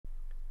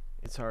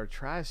It's our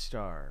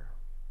Tristar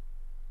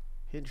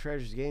Hidden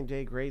Treasures Game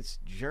Day Greats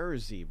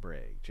Jersey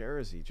break.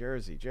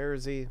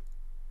 Jersey.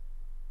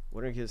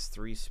 Winner gets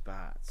 3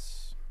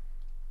 spots.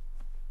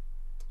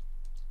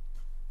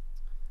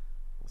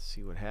 Let's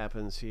see what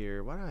happens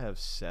here. Why do I have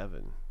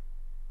 7?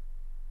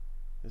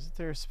 Isn't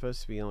there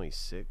supposed to be only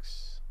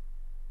 6?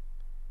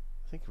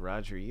 I think,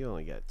 Roger, you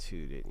only got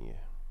 2, didn't you?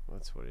 Well,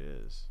 that's what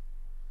it is.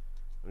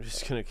 I'm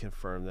just going to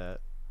confirm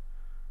that.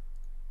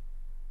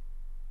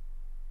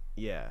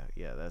 Yeah,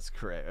 that's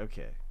correct.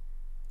 Okay.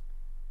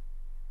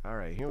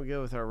 Alright, here we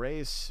go with our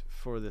race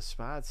for the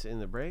spots in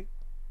the break.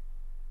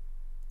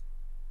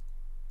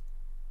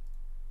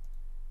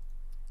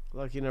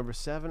 Lucky number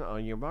 7,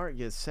 on your mark,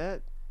 get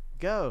set,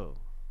 go.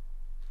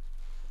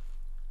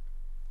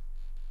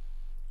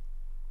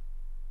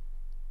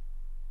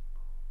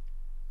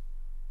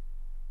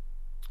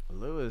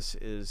 Lewis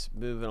is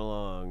moving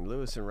along.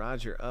 Lewis and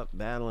Roger up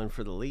battling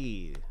for the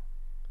lead.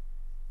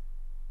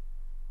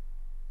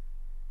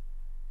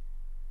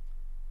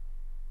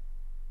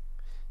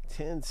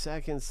 Ten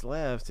seconds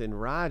left,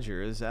 and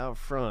Roger is out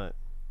front.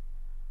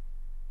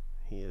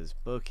 He is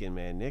booking,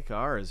 man. Nick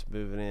R is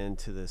moving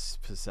into this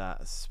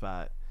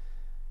spot.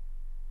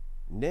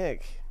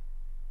 Nick,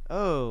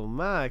 oh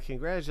my,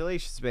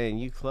 congratulations, man.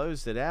 You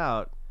closed it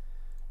out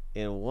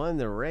and won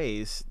the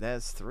race.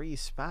 That's 3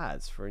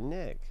 spots for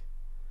Nick.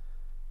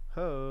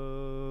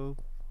 Ho.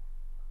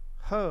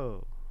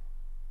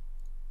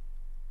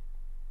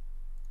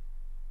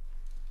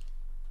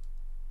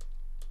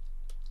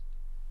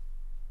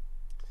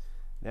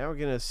 Now we're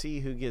going to see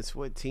who gets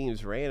what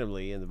teams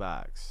randomly in the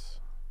box.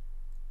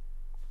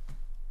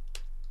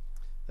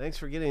 Thanks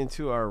for getting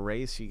into our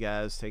race, you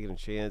guys. Taking a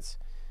chance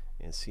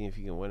and seeing if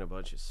you can win a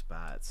bunch of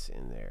spots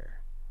in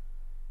there.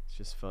 It's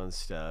just fun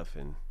stuff,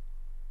 and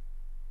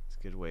it's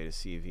a good way to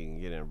see if you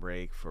can get in a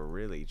break for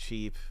really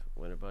cheap.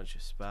 Win a bunch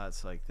of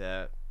spots like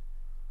that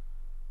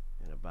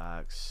in a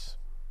box.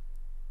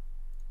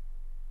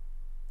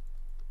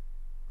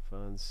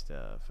 Fun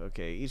stuff.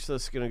 Okay, each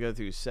list is going to go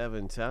through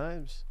 7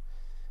 times.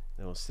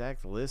 Then we'll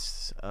stack the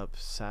lists up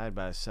side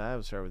by side.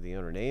 We'll start with the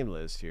owner name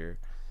list here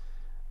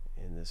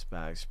in this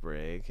box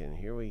break. And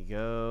here we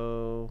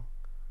go.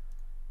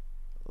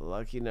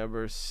 Lucky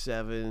number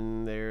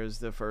 7. There's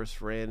the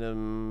first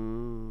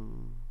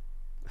random.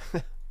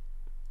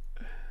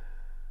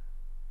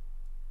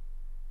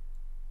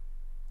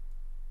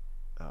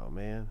 Oh,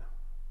 man.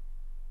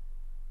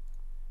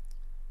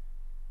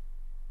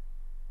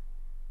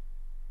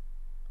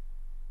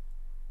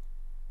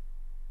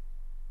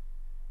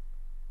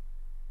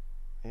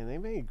 And they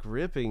made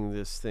gripping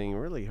this thing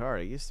really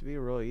hard. It used to be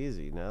really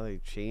easy. Now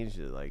they've changed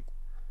it. Like,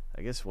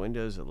 I guess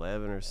Windows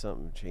 11 or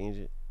something changed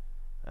it.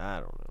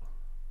 I don't know.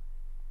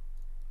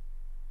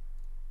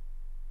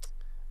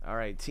 All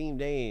right, team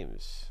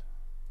names.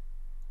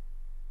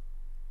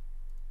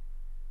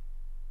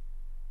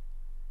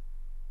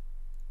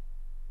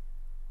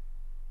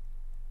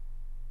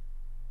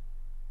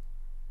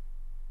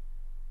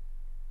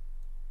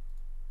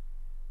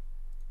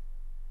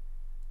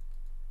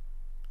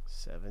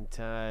 Seven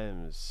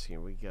times.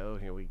 Here we go.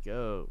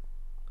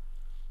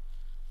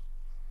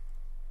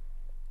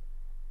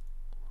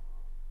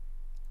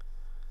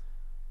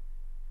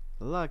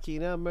 Lucky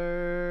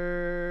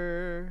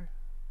number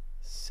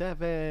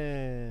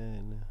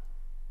 7.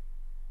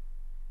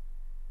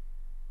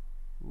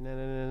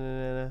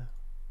 No.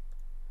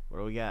 What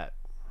do we got?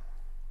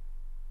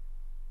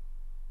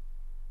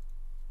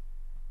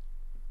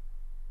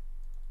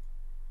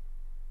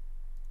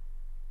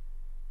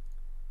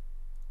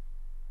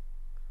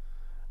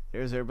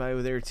 There's everybody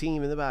with their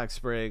team in the box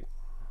break.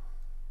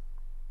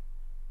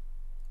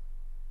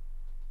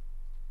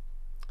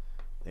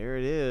 There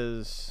it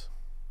is.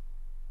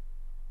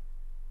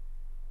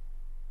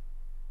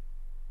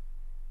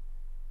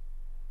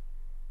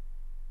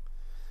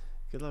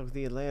 Good luck with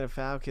the Atlanta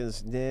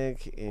Falcons,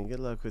 Nick, and good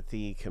luck with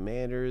the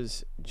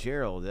Commanders,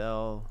 Gerald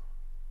L.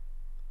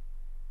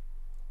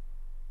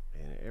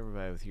 And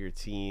everybody with your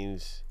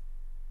teams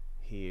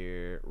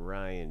here.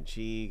 Ryan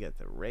G. Got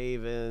the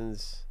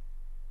Ravens.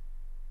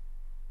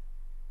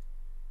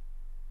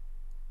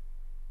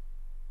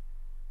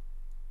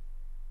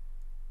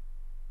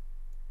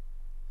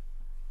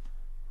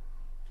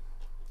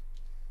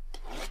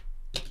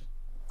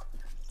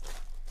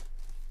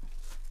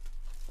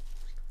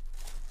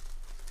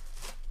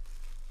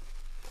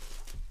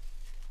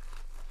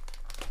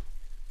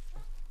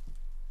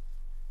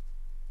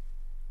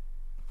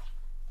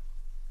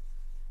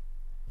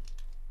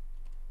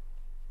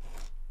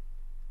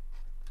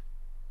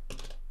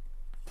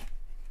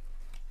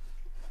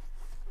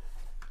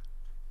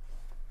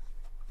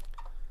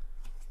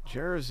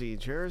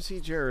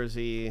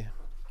 Jersey.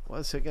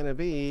 What's it going to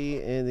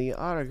be in the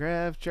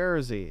autographed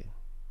jersey?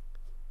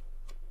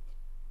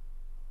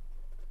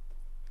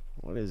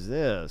 What is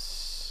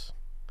this?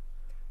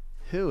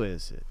 Who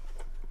is it?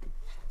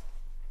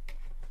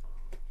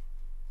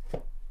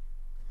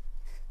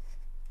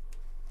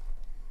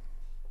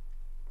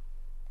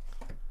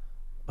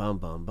 Bum.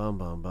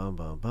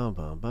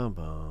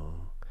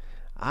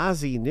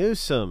 Ozzie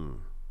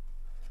Newsome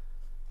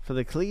for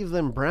the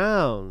Cleveland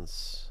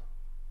Browns.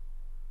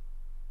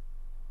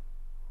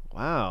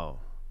 Wow.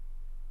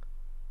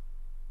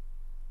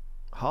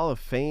 Hall of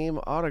Fame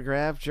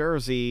autograph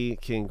jersey.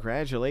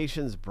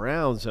 Congratulations,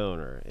 Browns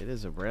owner. It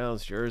is a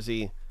Browns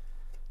jersey.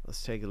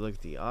 Let's take a look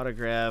at the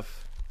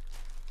autograph.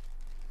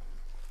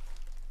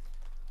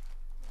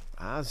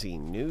 Ozzie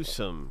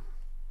Newsome.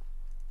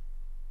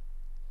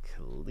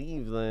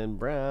 Cleveland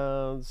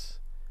Browns.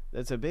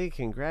 That's a big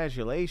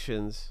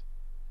congratulations.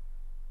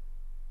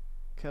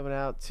 Coming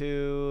out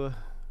to,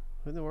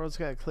 who in the world's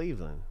got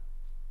Cleveland?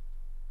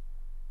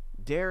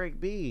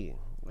 Derek B.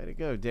 Way to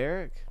go,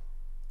 Derek.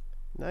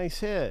 Nice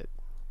hit.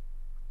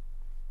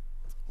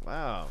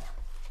 Wow.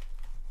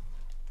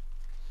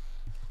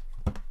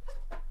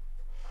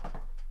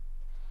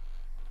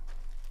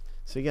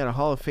 So you got a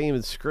Hall of Fame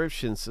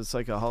inscription, so it's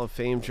like a Hall of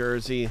Fame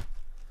jersey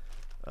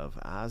of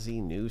Ozzie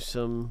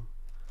Newsome.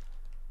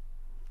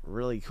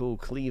 Really cool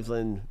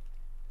Cleveland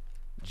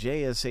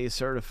JSA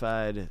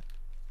certified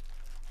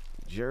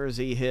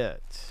jersey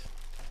hit.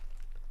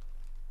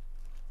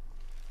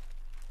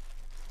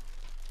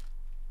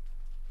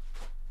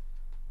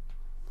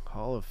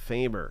 Hall of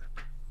Famer.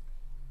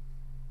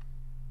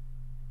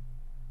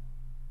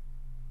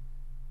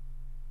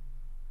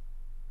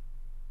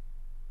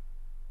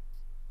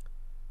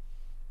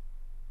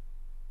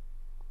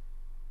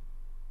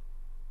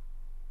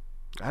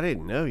 I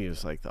didn't know he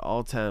was like the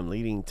all-time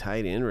leading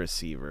tight end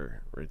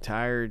receiver.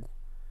 Retired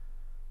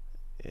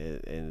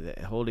and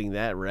holding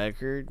that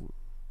record.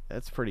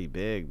 That's pretty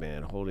big,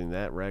 man. Holding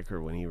that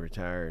record when he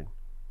retired.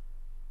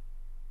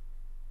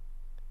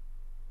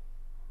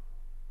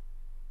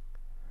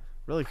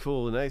 Really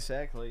cool. Nice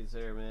accolades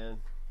there, man.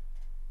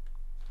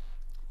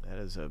 That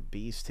is a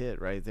beast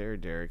hit right there,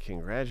 Derek.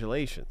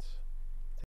 Congratulations.